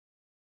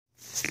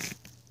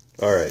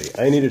Alrighty,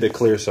 I needed to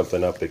clear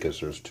something up because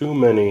there's too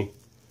many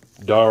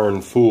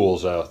darn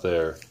fools out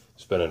there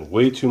spending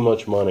way too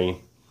much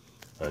money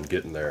on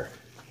getting their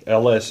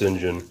LS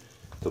engine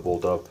to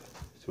bolt up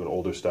to an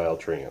older style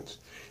trans.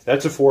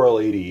 That's a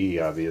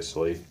 4L80E,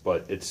 obviously,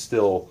 but it's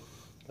still,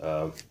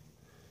 the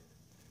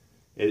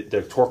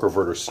torque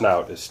converter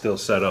snout is still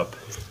set up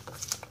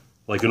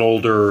like an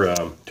older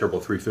Turbo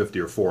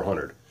 350 or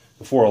 400.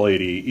 The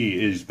 4L80E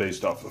is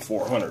based off the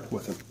 400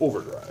 with an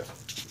overdrive.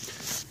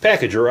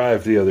 Package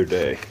arrived the other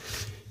day.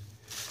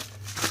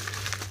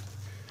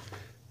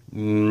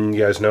 You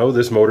guys know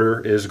this motor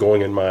is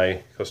going in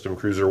my custom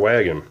cruiser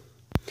wagon.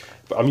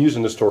 But I'm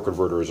using this torque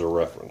converter as a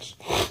reference.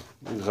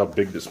 This is how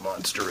big this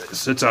monster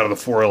is. It's out of the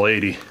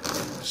 4L80.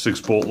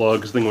 6-bolt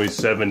lug. This thing weighs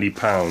 70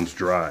 pounds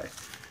dry.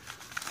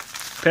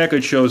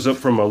 Package shows up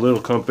from a little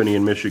company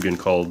in Michigan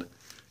called,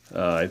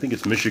 I think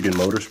it's Michigan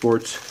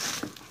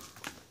Motorsports.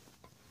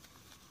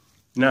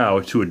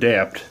 Now, to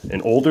adapt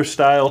an older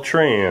style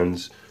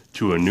trans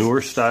to a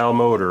newer style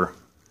motor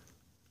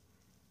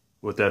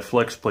with that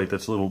flex plate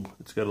that's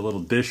it's got a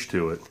little dish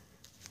to it.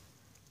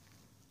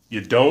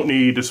 You don't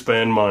need to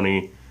spend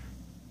money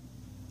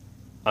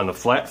on the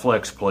flat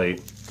flex plate,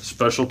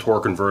 special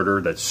torque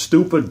converter, that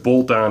stupid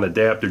bolt-on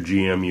adapter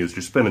GM used.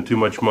 You're spending too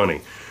much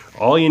money.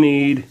 All you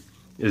need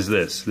is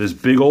this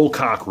big old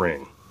cock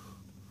ring.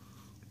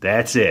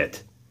 That's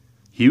it.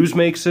 Hughes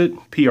makes it,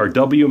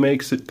 PRW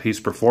makes it, Pace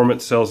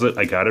Performance sells it.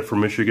 I got it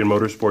from Michigan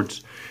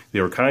Motorsports. They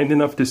were kind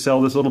enough to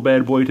sell this little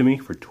bad boy to me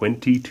for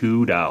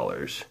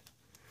 $22.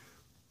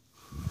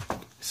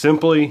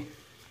 Simply,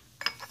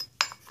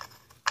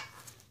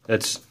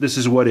 this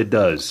is what it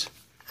does.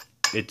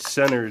 It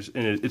centers,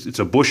 and it's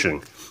a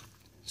bushing.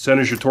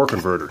 Centers your torque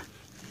converter.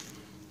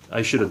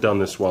 I should have done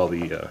this while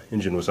the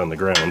engine was on the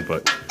ground,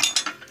 but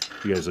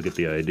you guys will get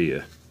the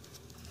idea.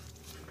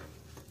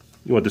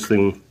 You want this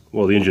thing,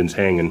 while the engine's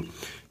hanging,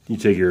 you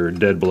take your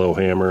dead blow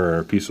hammer or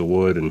a piece of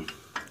wood and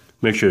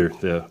make sure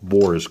the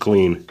bore is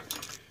clean.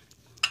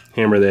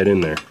 Hammer that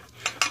in there.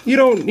 You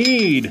don't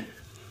need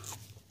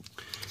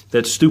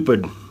that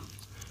stupid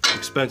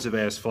expensive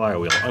ass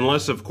flywheel,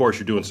 unless of course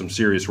you're doing some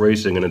serious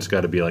racing and it's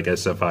got to be like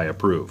SFI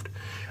approved.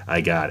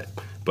 I got it.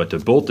 But to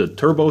bolt a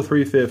Turbo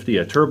 350,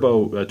 a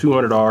Turbo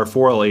 200R,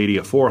 4L80,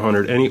 a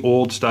 400, any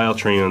old style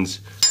trans,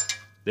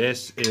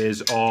 this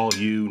is all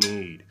you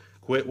need.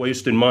 Quit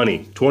wasting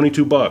money.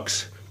 22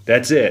 bucks.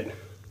 That's it.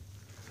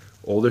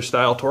 Older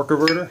style torque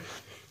converter.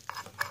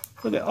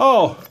 Look at,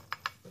 oh,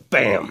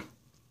 bam.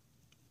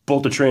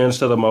 Bolt the trans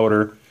to the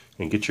motor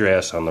and get your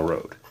ass on the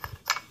road.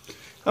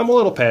 I'm a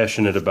little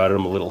passionate about it.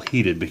 I'm a little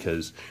heated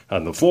because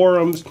on the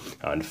forums,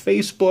 on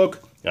Facebook,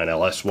 on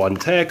LS1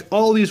 Tech,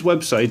 all these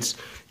websites,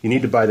 you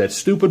need to buy that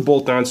stupid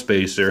bolt-on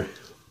spacer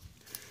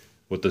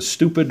with the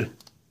stupid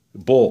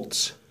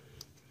bolts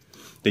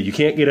that you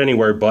can't get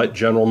anywhere but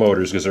General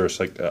Motors because there's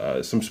like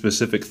some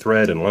specific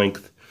thread and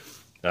length.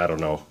 I don't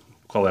know.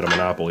 Call that a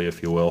monopoly,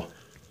 if you will.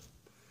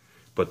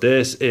 But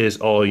this is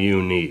all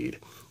you need.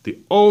 The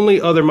only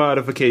other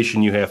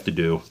modification you have to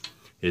do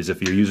is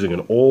if you're using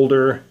an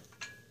older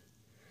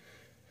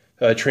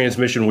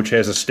transmission which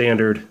has a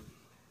standard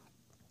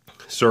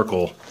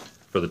circle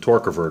for the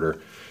torque converter,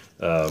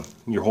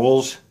 your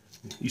holes,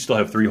 you still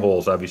have 3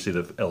 holes. Obviously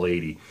the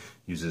L80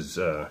 uses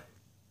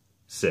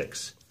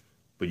 6.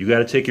 But you got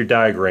to take your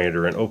die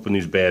grinder and open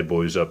these bad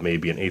boys up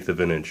maybe 1/8 of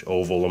an inch,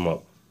 oval them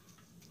up.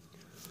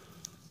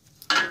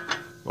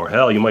 Or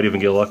hell, you might even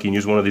get lucky and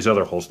use one of these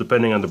other holes,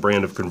 depending on the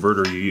brand of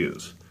converter you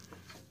use.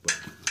 But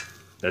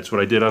that's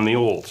what I did on the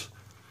olds.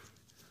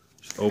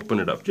 Just open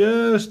it up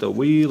just a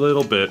wee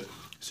little bit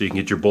so you can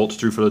get your bolts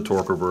through for the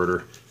torque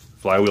converter,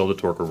 flywheel the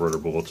torque converter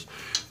bolts,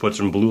 put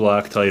some blue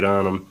Loctite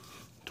on them,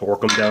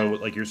 torque them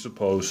down like you're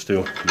supposed to,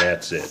 and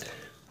that's it.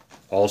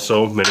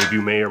 Also, many of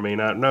you may or may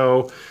not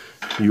know,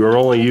 you are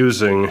only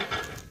using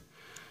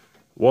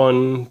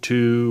 1,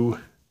 2,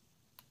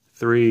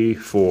 3,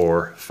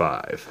 4,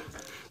 5.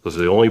 Those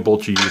are the only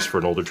bolts you use for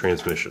an older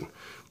transmission.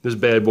 This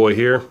bad boy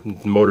here,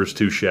 the motor's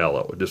too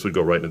shallow. This would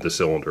go right into the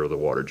cylinder of the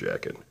water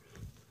jacket.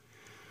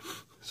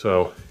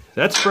 So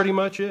that's pretty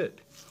much it.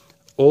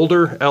 An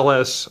older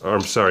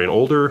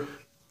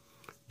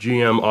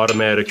GM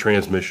automatic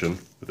transmission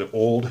with an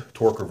old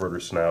torque converter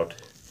snout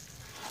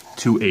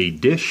to a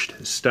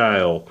dished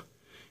style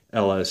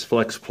LS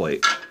flex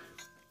plate.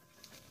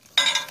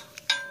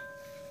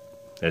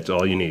 That's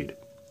all you need.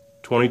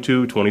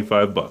 22,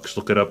 25 bucks.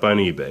 Look it up on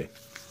eBay.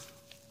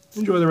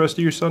 Enjoy the rest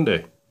of your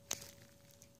Sunday.